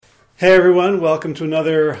Hey everyone, welcome to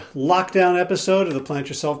another lockdown episode of the Plant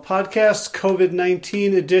Yourself Podcast,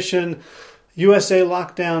 COVID-19 edition, USA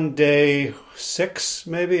lockdown day 6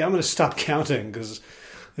 maybe? I'm going to stop counting because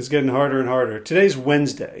it's getting harder and harder. Today's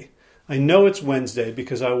Wednesday. I know it's Wednesday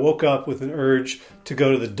because I woke up with an urge to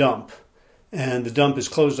go to the dump, and the dump is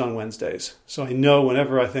closed on Wednesdays. So I know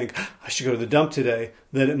whenever I think I should go to the dump today,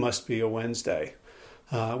 then it must be a Wednesday.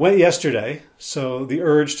 Went yesterday, so the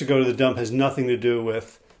urge to go to the dump has nothing to do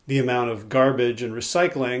with the amount of garbage and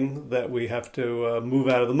recycling that we have to move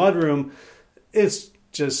out of the mudroom. It's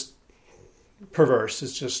just perverse.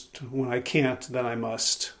 It's just when I can't, then I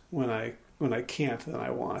must. When I can't, then I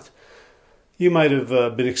want. You might have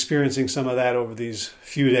been experiencing some of that over these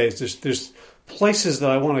few days. There's places that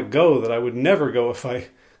I want to go that I would never go if I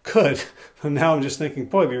could. And now I'm just thinking,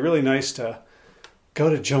 boy, it'd be really nice to go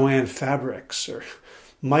to Joann Fabrics or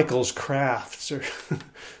Michael's Crafts, or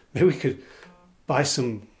maybe we could buy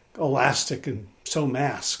some elastic and sew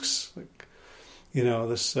masks. Like, you know,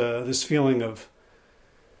 this feeling of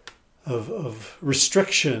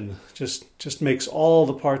restriction just makes all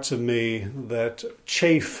the parts of me that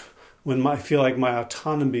chafe when I feel like my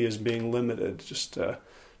autonomy is being limited. Just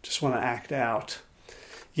want to act out.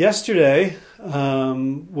 Yesterday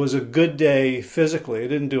was a good day physically. I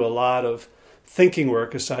didn't do a lot of thinking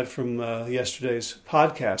work aside from yesterday's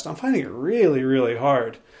podcast. I'm finding it really, really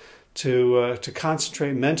hard to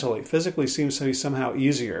concentrate mentally. Physically seems to be somehow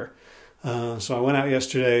easier. So I went out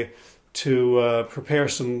yesterday to prepare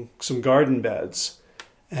some garden beds,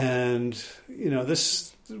 and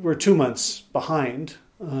we're 2 months behind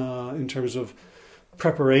in terms of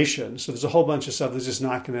preparation. So there's a whole bunch of stuff that's just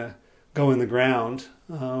not going to go in the ground.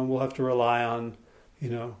 We'll have to rely on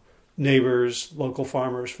neighbors, local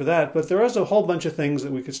farmers for that. But there is a whole bunch of things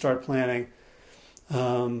that we could start planning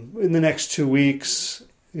in the next 2 weeks.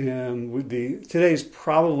 And today's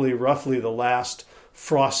probably roughly the last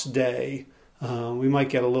frost day. We might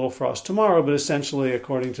get a little frost tomorrow, but essentially,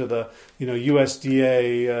 according to the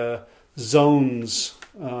USDA zones,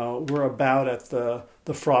 we're about at the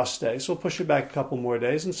frost day. So we'll push it back a couple more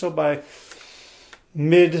days, and so by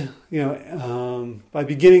by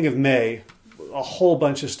beginning of May, a whole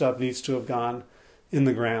bunch of stuff needs to have gone in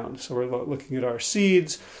the ground. So we're looking at our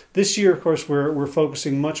seeds. This year, of course, we're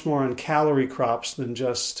focusing much more on calorie crops than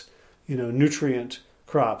just, nutrient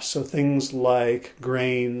crops. So things like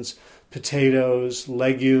grains, potatoes,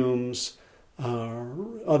 legumes,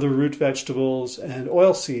 other root vegetables, and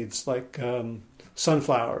oil seeds like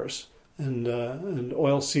sunflowers and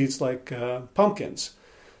oil seeds like pumpkins.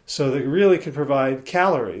 So they really can provide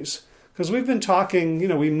calories. Because we've been talking,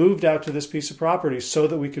 we moved out to this piece of property so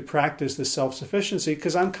that we could practice this self-sufficiency,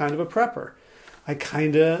 because I'm kind of a prepper. I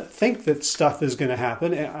kind of think that stuff is going to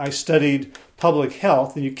happen. I studied public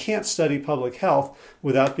health, and you can't study public health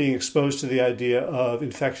without being exposed to the idea of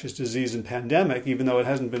infectious disease and pandemic, even though it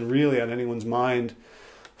hasn't been really on anyone's mind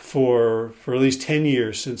for at least 10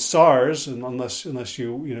 years since SARS, and unless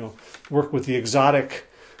you work with the exotic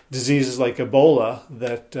diseases like Ebola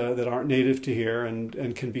that aren't native to here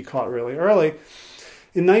and can be caught really early.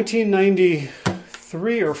 In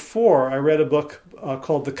 1993 or 4, I read a book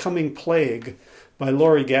called The Coming Plague by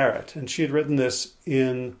Laurie Garrett, and she had written this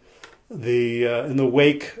in the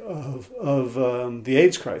wake of the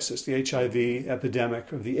AIDS crisis, the HIV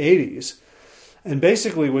epidemic of the 80s. And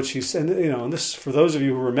basically what she said, and this, for those of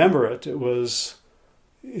you who remember it, it was,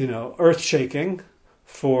 earth-shaking.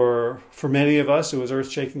 For many of us, it was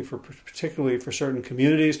earth-shaking, particularly for certain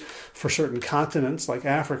communities, for certain continents like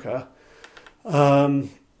Africa. And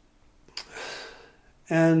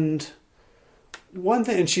one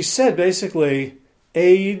thing, and she said basically,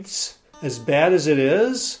 AIDS, as bad as it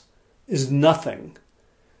is nothing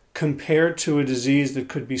compared to a disease that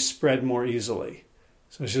could be spread more easily.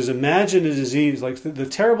 So she says, imagine a disease, like the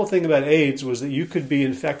terrible thing about AIDS was that you could be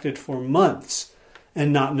infected for months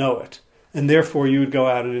and not know it. And therefore, you would go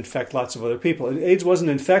out and infect lots of other people. And AIDS wasn't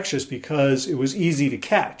infectious because it was easy to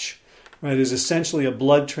catch. Right? It was essentially a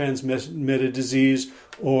blood-transmitted disease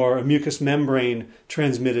or a mucous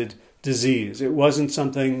membrane-transmitted disease. It wasn't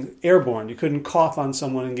something airborne. You couldn't cough on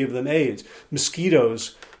someone and give them AIDS.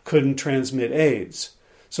 Mosquitoes couldn't transmit AIDS.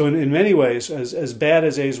 So in many ways, as bad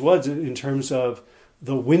as AIDS was in terms of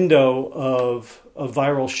the window of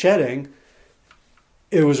viral shedding,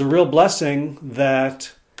 it was a real blessing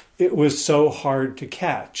that it was so hard to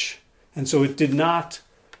catch. And so it did not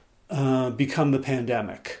become the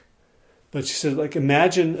pandemic. But she said,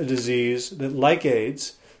 imagine a disease that, like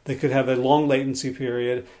AIDS, that could have a long latency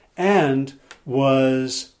period and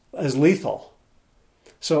was as lethal.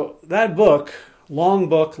 So that book long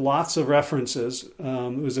book, lots of references.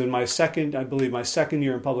 It was in my second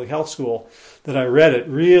year in public health school that I read it.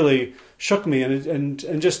 Really shook me,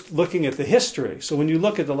 and just looking at the history. So when you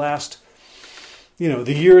look at the last,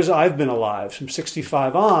 the years I've been alive, from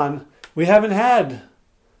 65 on, we haven't had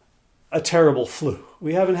a terrible flu.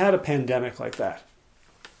 We haven't had a pandemic like that.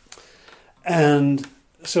 And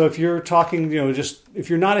so if you're talking, if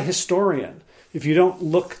you're not a historian, if you don't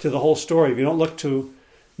look to the whole story, if you don't look to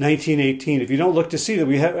 1918, if you don't look to see that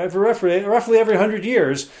we have roughly every 100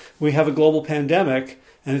 years, we have a global pandemic,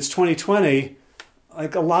 and it's 2020,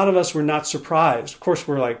 like, a lot of us were not surprised. Of course,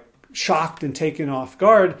 we're like shocked and taken off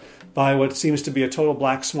guard by what seems to be a total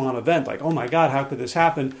black swan event. Like, oh my God, how could this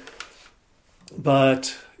happen?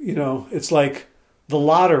 But, it's like the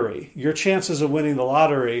lottery. Your chances of winning the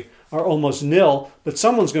lottery are almost nil, but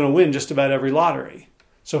someone's going to win just about every lottery.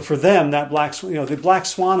 So for them, that the black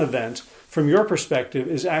swan event, from your perspective,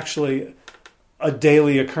 is actually a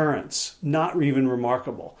daily occurrence, not even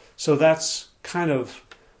remarkable. So that's kind of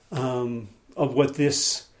what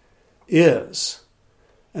this is.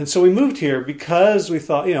 And so we moved here because we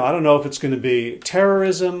thought, I don't know if it's going to be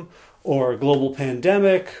terrorism or a global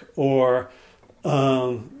pandemic, or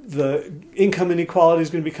the income inequality is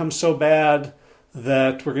going to become so bad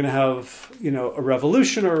that we're going to have, a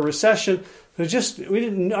revolution or a recession. But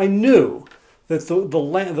I knew that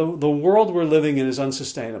the world we're living in is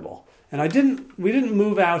unsustainable. And we didn't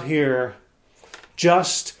move out here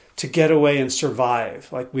just to get away and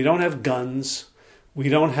survive. Like, we don't have guns. We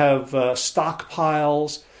don't have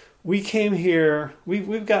stockpiles. We came here,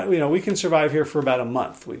 we've got, we can survive here for about a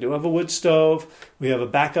month. We do have a wood stove. We have a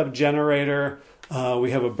backup generator.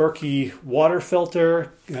 We have a Berkey water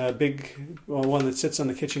filter, a big one that sits on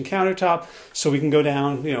the kitchen countertop. So we can go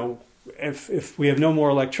down, if we have no more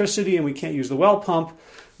electricity and we can't use the well pump,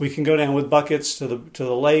 we can go down with buckets to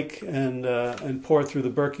the lake and pour through the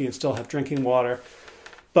Berkey and still have drinking water.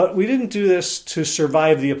 But we didn't do this to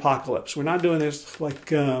survive the apocalypse. We're not doing this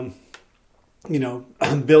like,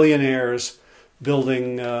 billionaires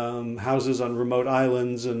building houses on remote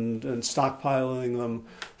islands and stockpiling them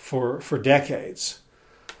for decades.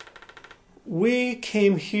 We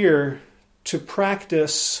came here to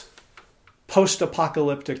practice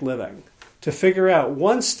post-apocalyptic living, to figure out,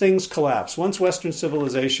 once things collapse, once Western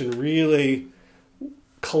civilization really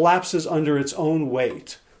collapses under its own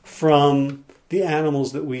weight from the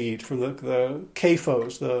animals that we eat, from the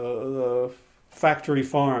CAFOs, the factory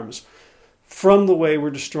farms, from the way we're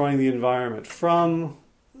destroying the environment, from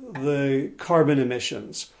the carbon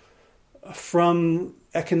emissions, from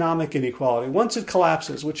economic inequality. Once it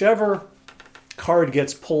collapses, whichever card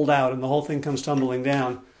gets pulled out and the whole thing comes tumbling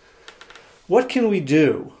down, what can we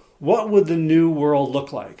do? What would the new world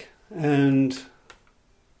look like? And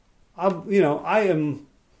I am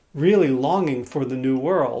really longing for the new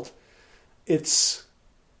world. It's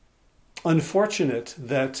unfortunate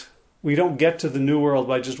that we don't get to the new world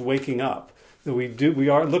by just waking up. That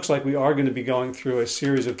it looks like we are going to be going through a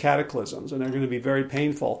series of cataclysms, and they're going to be very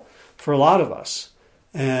painful for a lot of us.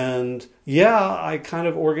 And I kind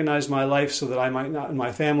of organized my life so that I might not, and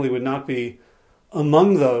my family would not be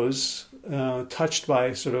among those touched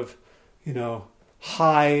by sort of,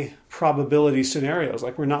 high probability scenarios.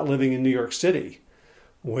 Like, we're not living in New York City,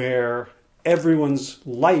 where everyone's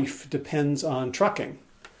life depends on trucking,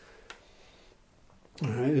 all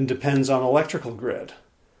right, and depends on electrical grid.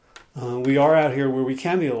 We are out here where we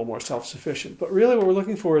can be a little more self-sufficient. But really what we're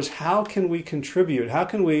looking for is, how can we contribute? How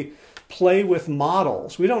can we play with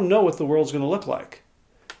models? We don't know what the world's going to look like.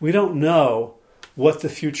 We don't know what the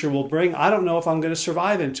future will bring. I don't know if I'm going to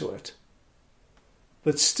survive into it.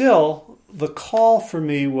 But still, the call for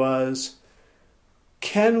me was,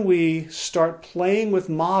 can we start playing with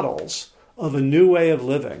models of a new way of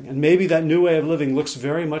living? And maybe that new way of living looks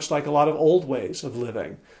very much like a lot of old ways of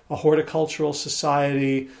living. A horticultural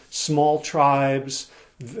society, small tribes,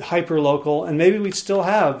 hyperlocal, and maybe we still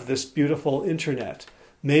have this beautiful internet.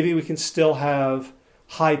 Maybe we can still have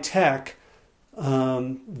high tech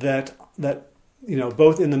that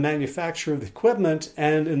both in the manufacture of the equipment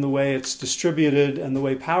and in the way it's distributed and the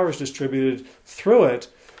way power is distributed through it,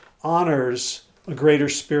 honors a greater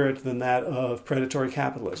spirit than that of predatory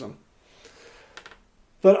capitalism.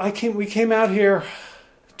 But we came out here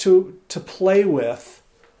to play with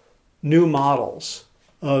new models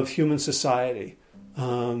of human society,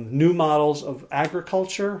 new models of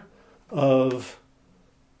agriculture, of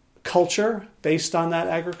culture based on that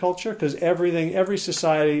agriculture, because every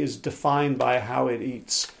society is defined by how it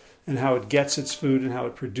eats and how it gets its food and how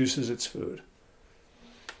it produces its food.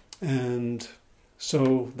 And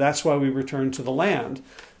So that's why we returned to the land.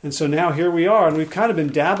 And so now here we are, and we've kind of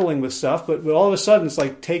been dabbling with stuff, but all of a sudden it's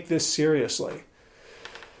like, take this seriously.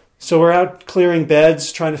 So we're out clearing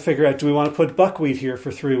beds, trying to figure out, do we want to put buckwheat here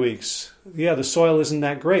for 3 weeks? Yeah, the soil isn't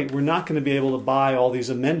that great. We're not going to be able to buy all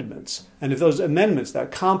these amendments. And if those amendments,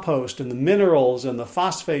 that compost and the minerals and the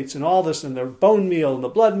phosphates and all this and the bone meal and the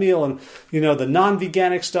blood meal and, the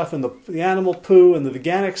non-veganic stuff and the animal poo and the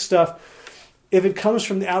veganic stuff, if it comes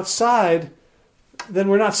from the outside, then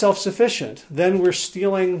we're not self-sufficient. Then we're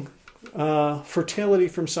stealing fertility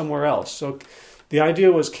from somewhere else. So the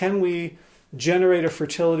idea was, can we generate a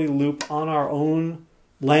fertility loop on our own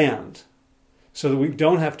land so that we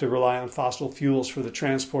don't have to rely on fossil fuels for the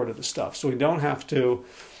transport of the stuff, so we don't have to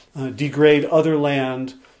degrade other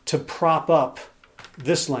land to prop up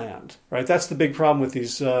this land, right? That's the big problem with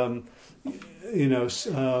these,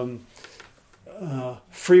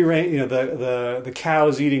 free range, the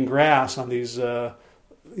cows eating grass on these,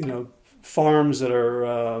 farms that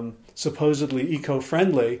are supposedly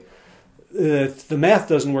eco-friendly. The math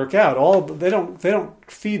doesn't work out. They don't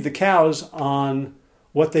feed the cows on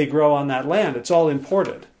what they grow on that land. It's all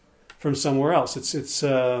imported from somewhere else. It's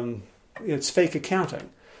fake accounting.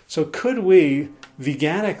 So could we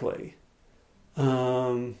veganically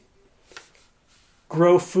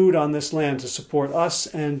grow food on this land to support us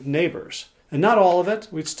and neighbors? And not all of it.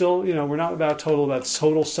 We'd still, we're not about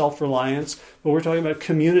total self-reliance, but we're talking about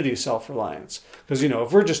community self-reliance. Because,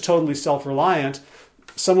 if we're just totally self-reliant,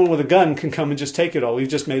 someone with a gun can come and just take it all. We've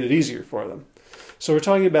just made it easier for them. So we're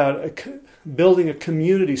talking about building a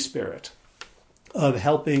community spirit of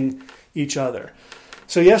helping each other.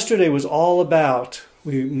 So yesterday was all about,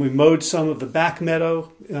 we mowed some of the back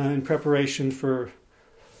meadow in preparation for,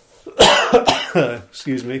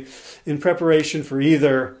 in preparation for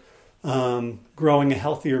either growing a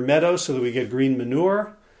healthier meadow so that we get green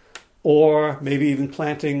manure, or maybe even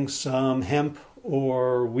planting some hemp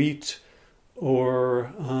or wheat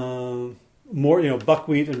or more,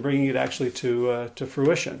 buckwheat, and bringing it actually to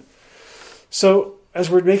fruition. So as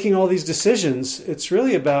we're making all these decisions, it's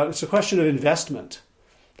a question of investment.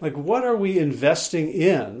 Like, what are we investing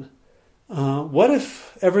in? What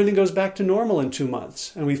if everything goes back to normal in 2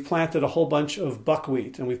 months and we've planted a whole bunch of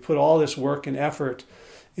buckwheat and we've put all this work and effort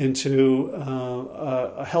into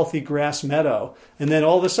a healthy grass meadow, and then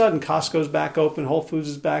all of a sudden Costco's back open, Whole Foods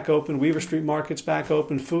is back open, Weaver Street Market's back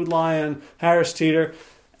open, Food Lion, Harris Teeter,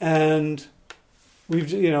 and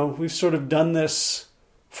we've sort of done this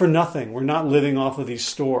for nothing. We're not living off of these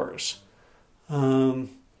stores. How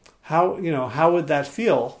would that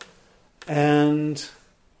feel? And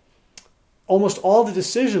almost all the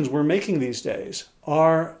decisions we're making these days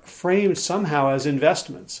are framed somehow as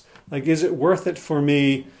investments. Like, is it worth it for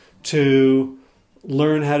me to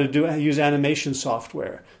learn how to use animation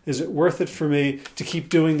software? Is it worth it for me to keep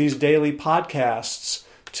doing these daily podcasts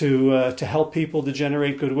to help people to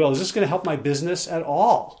generate goodwill? Is this going to help my business at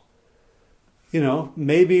all?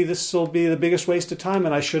 Maybe this will be the biggest waste of time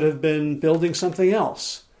and I should have been building something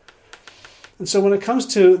else. And so when it comes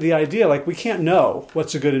to the idea, like, we can't know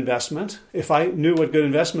what's a good investment. If I knew what good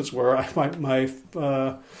investments were, my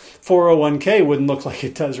 401k wouldn't look like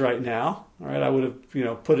it does right now. All right, I would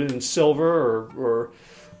have put it in silver or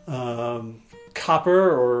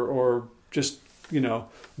copper or just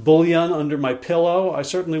bullion under my pillow. I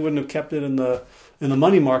certainly wouldn't have kept it in the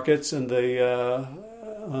money markets and the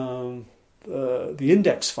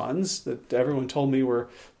index funds that everyone told me were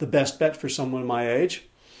the best bet for someone my age.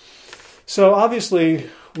 So obviously,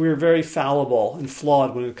 we're very fallible and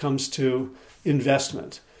flawed when it comes to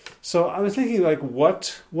investment. So I was thinking, like,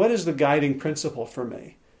 what is the guiding principle for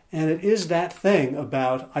me? And it is that thing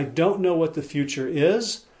about, I don't know what the future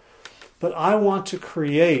is, but I want to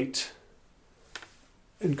create,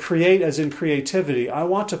 and create as in creativity, I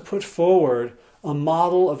want to put forward a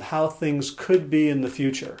model of how things could be in the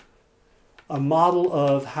future, a model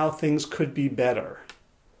of how things could be better.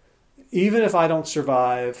 Even if I don't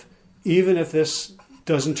survive, even if this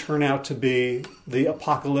doesn't turn out to be the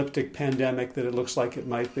apocalyptic pandemic that it looks like it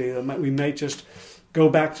might be, we might just go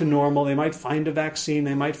back to normal. They might find a vaccine.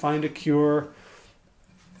 They might find a cure.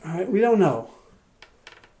 All right, we don't know.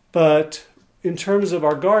 But in terms of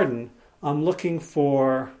our garden, I'm looking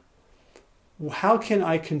for, how can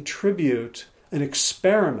I contribute an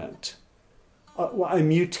experiment, a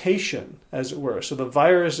mutation, as it were. So the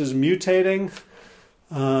virus is mutating.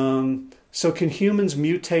 So can humans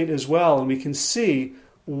mutate as well? And we can see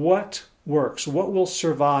what works, what will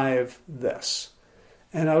survive this.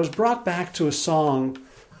 And I was brought back to a song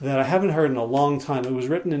that I haven't heard in a long time. It was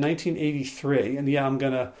written in 1983. And I'm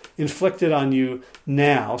going to inflict it on you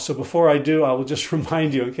now. So before I do, I will just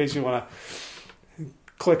remind you, in case you want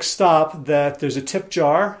click stop, that there's a tip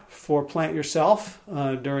jar for Plant Yourself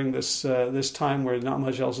during this time where not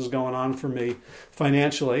much else is going on for me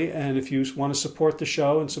financially. And if you want to support the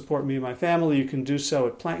show and support me and my family, you can do so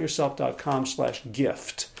at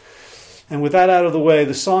plantyourself.com/gift. And with that out of the way,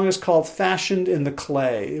 the song is called Fashioned in the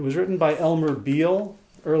Clay. It was written by Elmer Beale,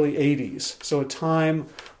 early 80s. So a time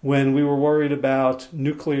when we were worried about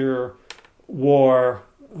nuclear war,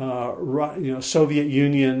 Soviet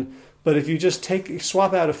Union. But if you just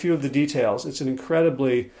swap out a few of the details, it's an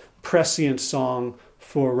incredibly prescient song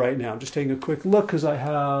for right now. I'm just taking a quick look because I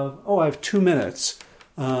have 2 minutes.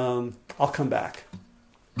 I'll come back.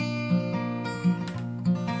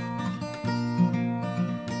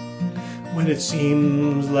 When it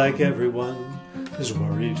seems like everyone is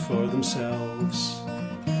worried for themselves,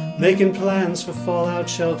 making plans for fallout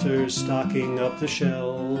shelters, stocking up the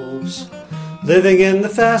shelves, living in the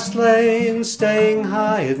fast lane, staying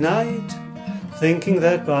high at night, thinking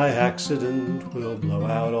that by accident we'll blow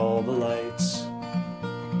out all the lights.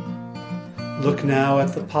 Look now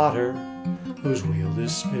at the potter whose wheel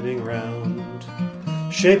is spinning round,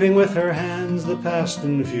 shaping with her hands the past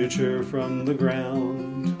and future from the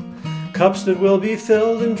ground. Cups that will be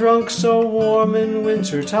filled and drunk so warm in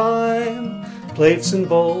winter time, plates and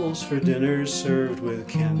bowls for dinners served with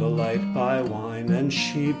candlelight by wine. And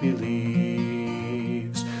she believes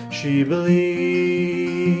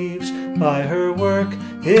by her work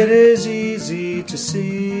it is easy to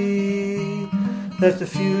see that the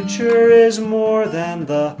future is more than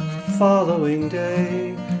the following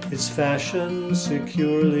day. It's fashioned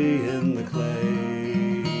securely in the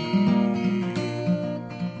clay.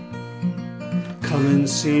 Come and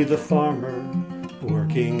see the farmer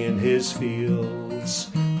working in his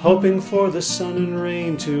fields, hoping for the sun and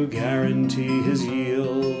rain to guarantee his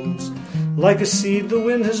yields. Like a seed the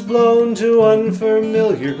wind has blown to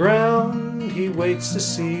unfamiliar ground, he waits to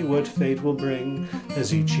see what fate will bring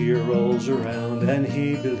as each year rolls around. And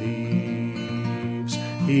he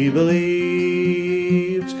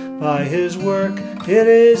believes by his work it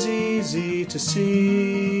is easy to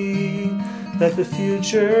see that the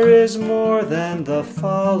future is more than the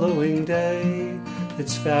following day.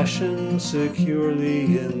 It's fashioned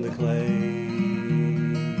securely in the clay.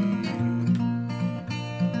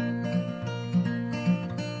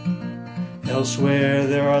 Elsewhere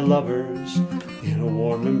there are lovers in a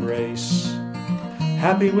warm embrace,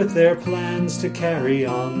 happy with their plans to carry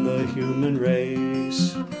on the human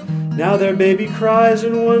race. Now their baby cries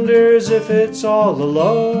and wonders if it's all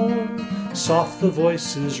alone. Soft the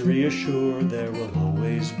voices reassure there will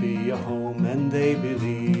always be a home. And they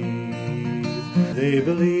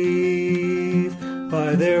believe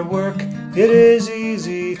by their work it is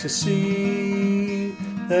easy to see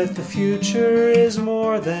that the future is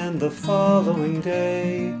more than the following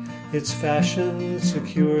day. It's fashioned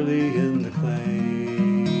securely in the clay.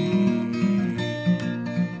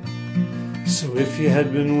 So if you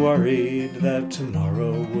had been worried that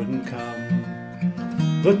tomorrow wouldn't come,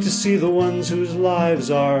 look to see the ones whose lives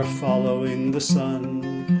are following the sun,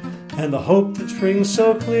 and the hope that springs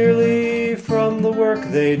so clearly from the work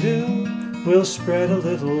they do will spread a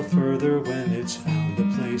little further when it's found a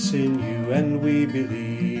place in you. And we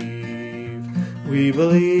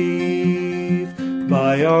believe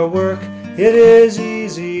by our work it is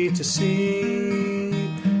easy to see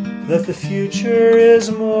that the future is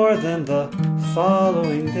more than the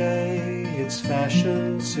following day. It's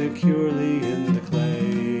fashioned securely in the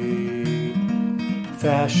clay.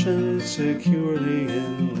 Fashioned securely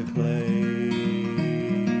in the clay.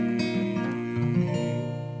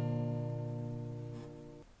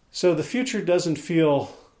 So the future doesn't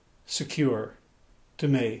feel secure to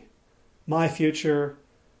me. My future,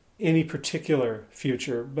 any particular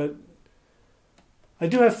future. But I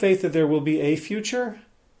do have faith that there will be a future,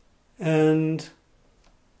 and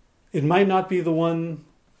it might not be the one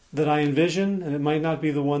that I envision, and it might not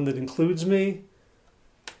be the one that includes me,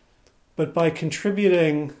 but by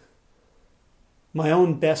contributing my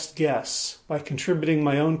own best guess, by contributing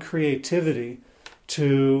my own creativity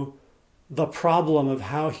to the problem of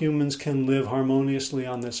how humans can live harmoniously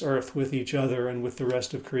on this earth with each other and with the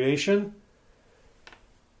rest of creation,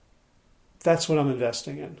 that's what I'm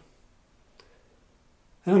investing in.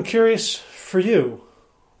 And I'm curious for you,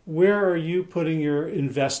 where are you putting your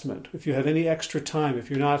investment? If you have any extra time, if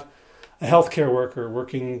you're not a healthcare worker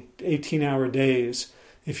working 18-hour days,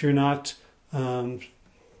 if you're not doing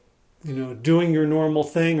your normal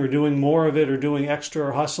thing or doing more of it or doing extra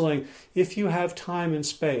or hustling, if you have time and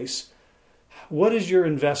space, what is your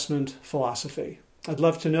investment philosophy? I'd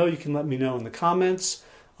love to know. You can let me know in the comments.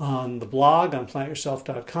 on the blog on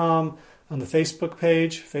plantyourself.com, on the Facebook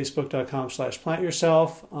page,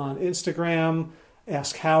 facebook.com/plantyourself, on Instagram,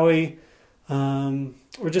 Ask Howie,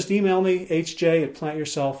 or just email me,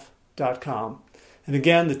 hj@plantyourself.com. And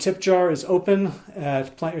again, the tip jar is open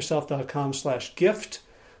at plantyourself.com/gift.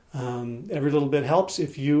 Every little bit helps.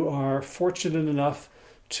 If you are fortunate enough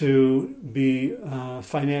to be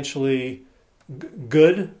financially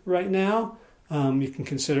good right now, you can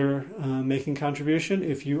consider making contribution.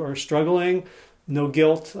 If you are struggling, no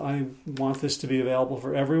guilt. I want this to be available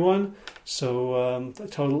for everyone, so I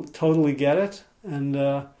totally get it. And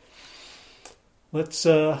let's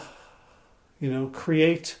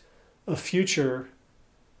create a future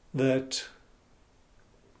that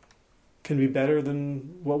can be better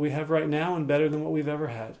than what we have right now and better than what we've ever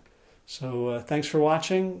had. So thanks for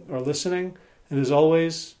watching or listening, and as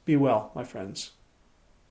always, be well, my friends.